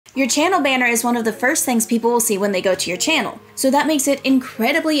Your channel banner is one of the first things people will see when they go to your channel, so that makes it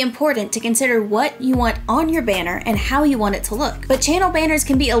incredibly important to consider what you want on your banner and how you want it to look. But channel banners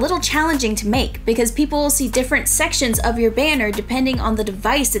can be a little challenging to make because people will see different sections of your banner depending on the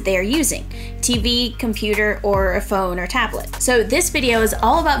device that they are using, TV, computer, or a phone or tablet. So this video is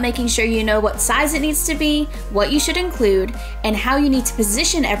all about making sure you know what size it needs to be, what you should include, and how you need to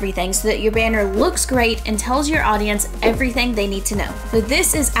position everything so that your banner looks great and tells your audience everything they need to know. So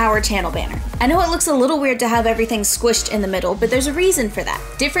this is our channel banner. I know it looks a little weird to have everything squished in the middle, but there's a reason for that.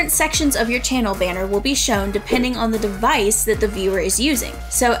 Different sections of your channel banner will be shown depending on the device that the viewer is using.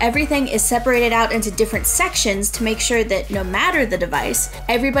 So everything is separated out into different sections to make sure that no matter the device,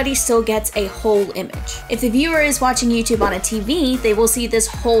 everybody still gets a whole image. If the viewer is watching YouTube on a TV, they will see this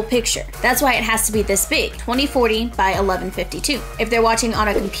whole picture. That's why it has to be this big, 2040 by 1152. If they're watching on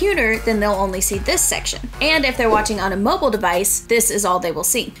a computer, then they'll only see this section. And if they're watching on a mobile device, this is all they will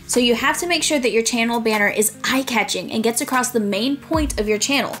see. So you have to make sure that your channel banner is eye-catching and gets across the main point of your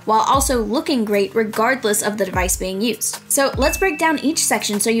channel, while also looking great regardless of the device being used. So let's break down each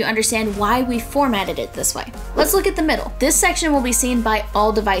section so you understand why we formatted it this way. Let's look at the middle. This section will be seen by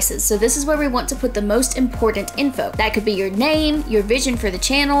all devices, so this is where we want to put the most important info. That could be your name, your vision for the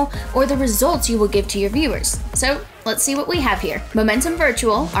channel, or the results you will give to your viewers. So let's see what we have here. Momentum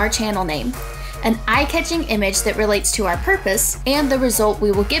Virtual, our channel name, an eye-catching image that relates to our purpose, and the result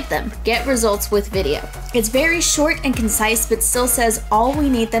we will give them. Get results with video. It's very short and concise, but still says all we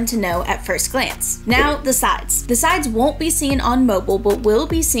need them to know at first glance. Now, the sides. The sides won't be seen on mobile, but will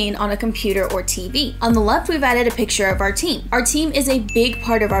be seen on a computer or TV. On the left, we've added a picture of our team. Our team is a big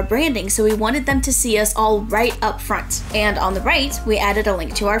part of our branding, so we wanted them to see us all right up front. And on the right, we added a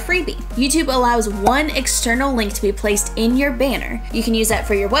link to our freebie. YouTube allows one external link to be placed in your banner. You can use that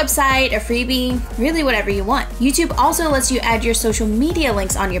for your website, a freebie, really whatever you want. YouTube also lets you add your social media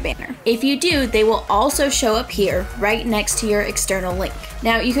links on your banner. If you do, they will also show up here right next to your external link.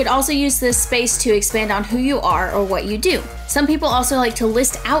 Now, you could also use this space to expand on who you are or what you do. Some people also like to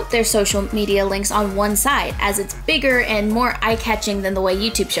list out their social media links on one side, as it's bigger and more eye-catching than the way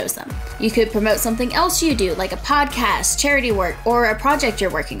YouTube shows them. You could promote something else you do, like a podcast, charity work, or a project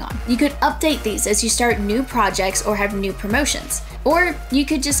you're working on. You could update these as you start new projects or have new promotions. Or you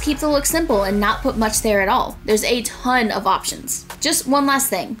could just keep the look simple and not put much there at all. There's a ton of options. Just one last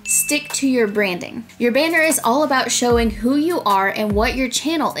thing, stick to your branding. Your banner is all about showing who you are and what your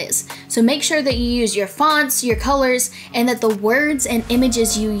channel is. So make sure that you use your fonts, your colors, and that the words and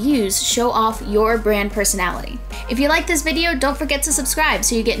images you use show off your brand personality. If you like this video, don't forget to subscribe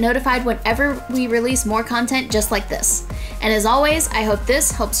so you get notified whenever we release more content just like this. And as always, I hope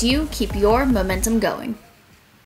this helps you keep your momentum going.